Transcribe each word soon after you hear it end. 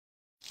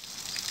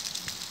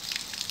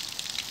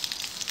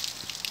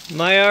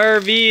My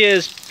RV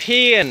is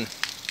peeing.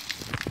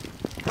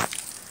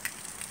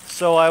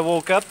 So I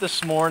woke up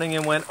this morning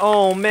and went,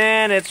 oh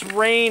man, it's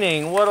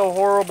raining. What a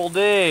horrible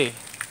day.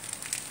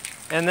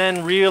 And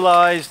then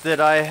realized that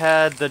I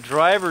had the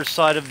driver's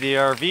side of the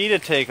RV to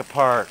take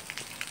apart.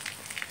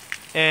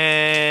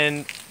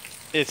 And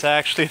it's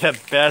actually the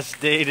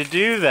best day to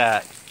do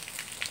that.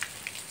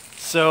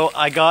 So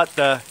I got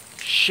the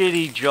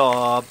shitty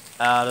job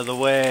out of the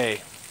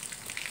way.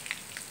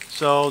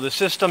 So the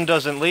system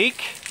doesn't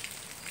leak.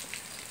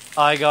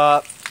 I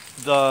got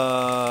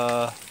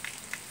the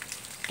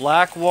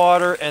black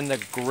water and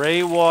the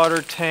gray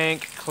water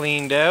tank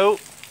cleaned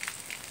out.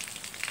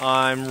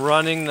 I'm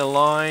running the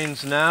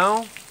lines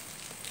now.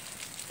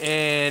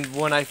 And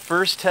when I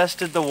first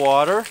tested the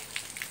water,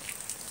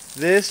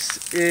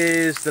 this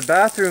is the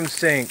bathroom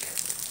sink.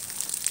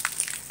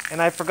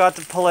 And I forgot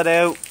to pull it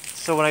out,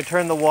 so when I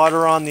turned the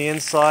water on, the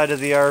inside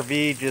of the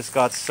RV just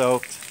got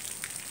soaked.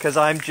 Because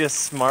I'm just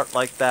smart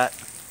like that.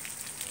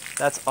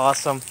 That's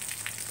awesome.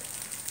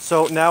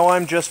 So now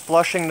I'm just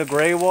flushing the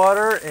gray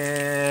water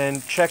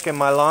and checking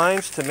my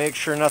lines to make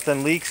sure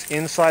nothing leaks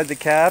inside the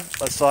cab,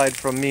 aside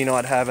from me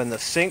not having the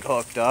sink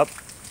hooked up.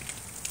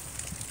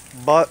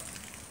 But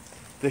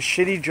the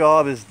shitty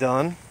job is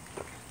done,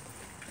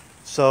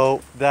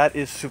 so that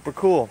is super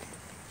cool.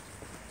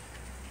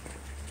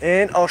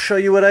 And I'll show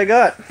you what I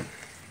got.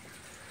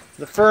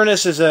 The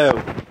furnace is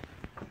out.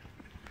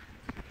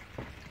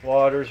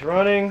 Water's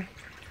running.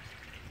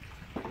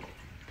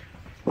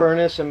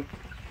 Furnace and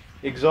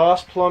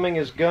exhaust plumbing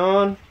is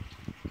gone.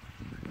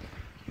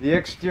 The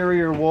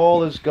exterior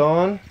wall is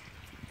gone.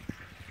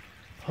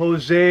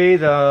 Jose,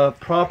 the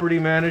property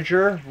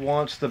manager,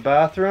 wants the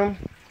bathroom.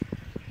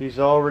 He's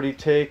already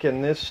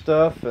taken this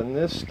stuff and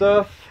this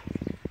stuff.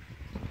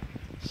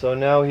 So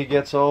now he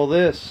gets all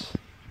this.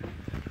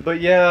 But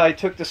yeah, I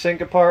took the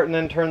sink apart and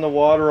then turned the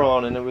water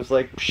on, and it was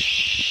like,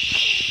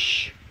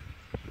 pshh,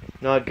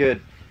 not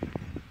good.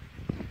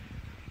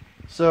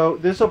 So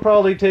this will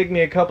probably take me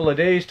a couple of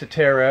days to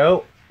tear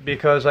out,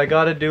 because I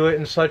got to do it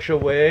in such a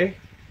way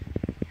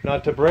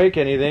not to break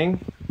anything,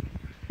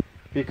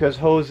 because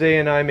Jose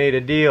and I made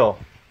a deal.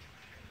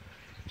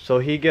 So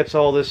he gets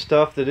all this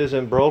stuff that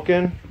isn't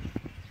broken,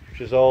 which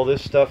is all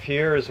this stuff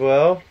here as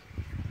well.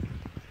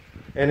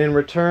 And in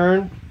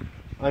return,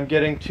 I'm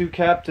getting 2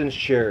 captain's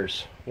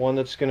chairs. One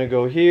that's going to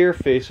go here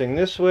facing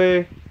this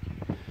way,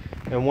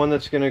 and one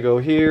that's going to go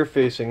here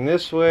facing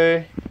this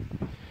way.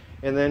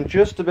 And then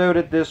just about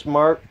at this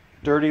marked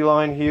dirty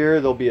line here,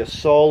 there'll be a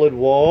solid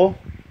wall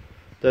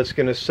that's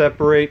going to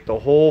separate the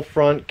whole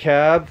front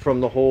cab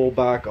from the whole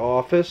back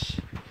office.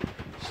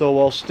 So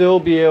I'll still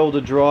be able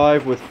to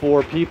drive with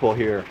 4 people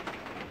here.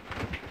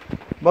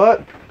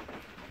 But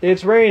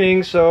it's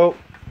raining, so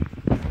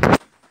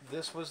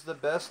this was the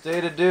best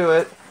day to do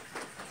it.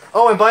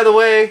 Oh, and by the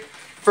way,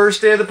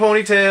 first day of the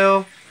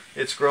ponytail.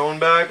 It's grown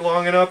back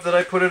long enough that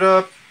I put it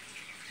up.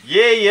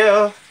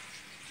 Yeah.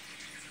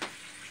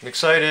 I'm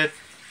excited.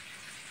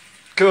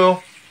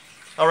 Cool.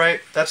 Alright,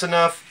 that's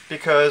enough,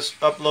 because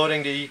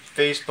uploading to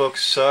Facebook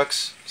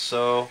sucks.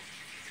 So,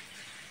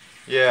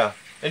 yeah.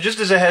 And just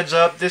as a heads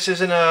up, this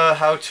isn't a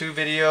how-to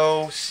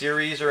video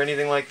series or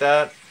anything like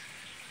that.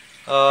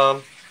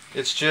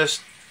 It's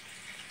just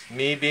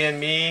me being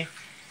me,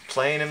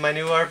 playing in my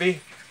new RV.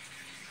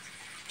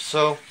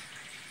 So,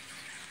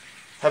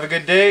 have a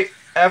good day,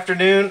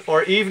 afternoon,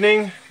 or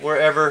evening,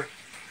 wherever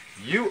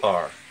you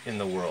are in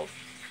the world.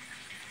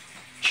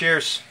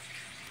 Cheers.